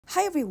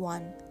Hi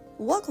everyone,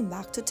 welcome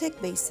back to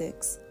Tech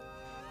Basics.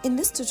 In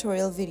this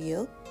tutorial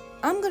video,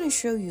 I'm going to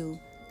show you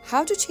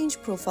how to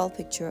change profile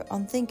picture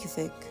on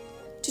Thinkific.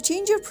 To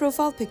change your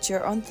profile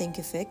picture on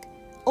Thinkific,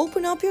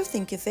 open up your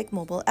Thinkific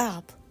mobile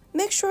app.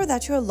 Make sure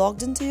that you're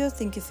logged into your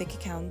Thinkific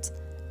account,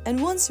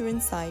 and once you're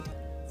inside,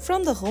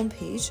 from the home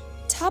page,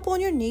 tap on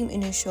your name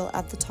initial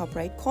at the top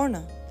right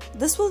corner.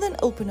 This will then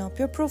open up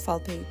your profile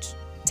page.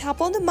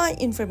 Tap on the My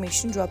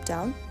Information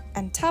drop-down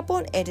and tap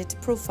on Edit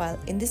Profile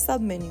in the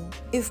sub-menu.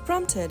 If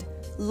prompted,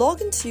 log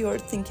into your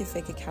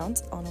Thinkific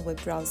account on a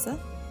web browser,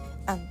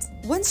 and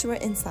once you are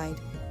inside,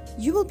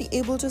 you will be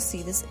able to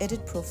see this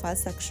Edit Profile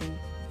section.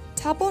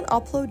 Tap on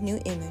Upload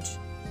New Image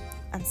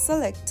and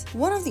select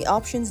one of the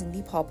options in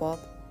the pop-up.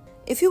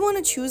 If you want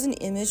to choose an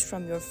image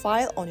from your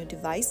file on your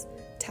device,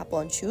 tap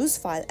on Choose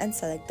File and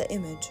select the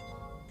image.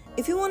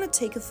 If you want to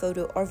take a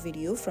photo or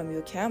video from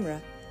your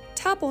camera,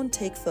 tap on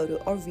Take Photo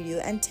or Video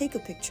and take a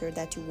picture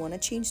that you want to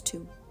change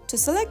to. To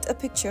select a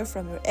picture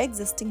from your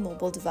existing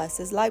mobile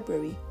device's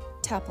library,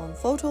 tap on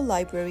Photo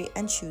Library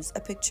and choose a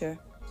picture.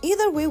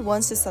 Either way,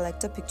 once you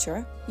select a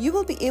picture, you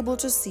will be able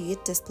to see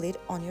it displayed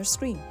on your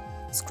screen.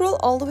 Scroll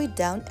all the way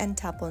down and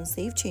tap on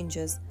Save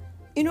Changes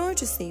in order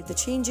to save the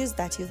changes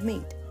that you've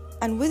made.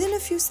 And within a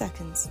few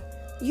seconds,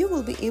 you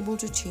will be able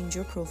to change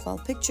your profile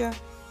picture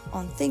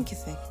on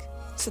Thinkific.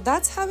 So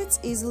that's how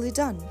it's easily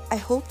done. I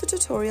hope the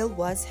tutorial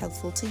was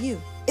helpful to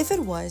you. If it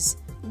was,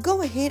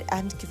 go ahead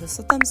and give us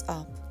a thumbs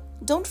up.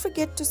 Don't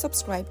forget to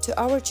subscribe to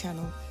our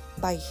channel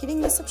by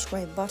hitting the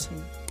subscribe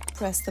button.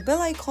 Press the bell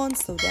icon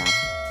so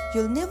that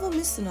you'll never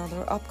miss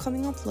another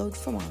upcoming upload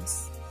from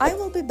us. I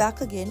will be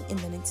back again in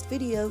the next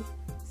video.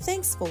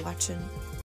 Thanks for watching.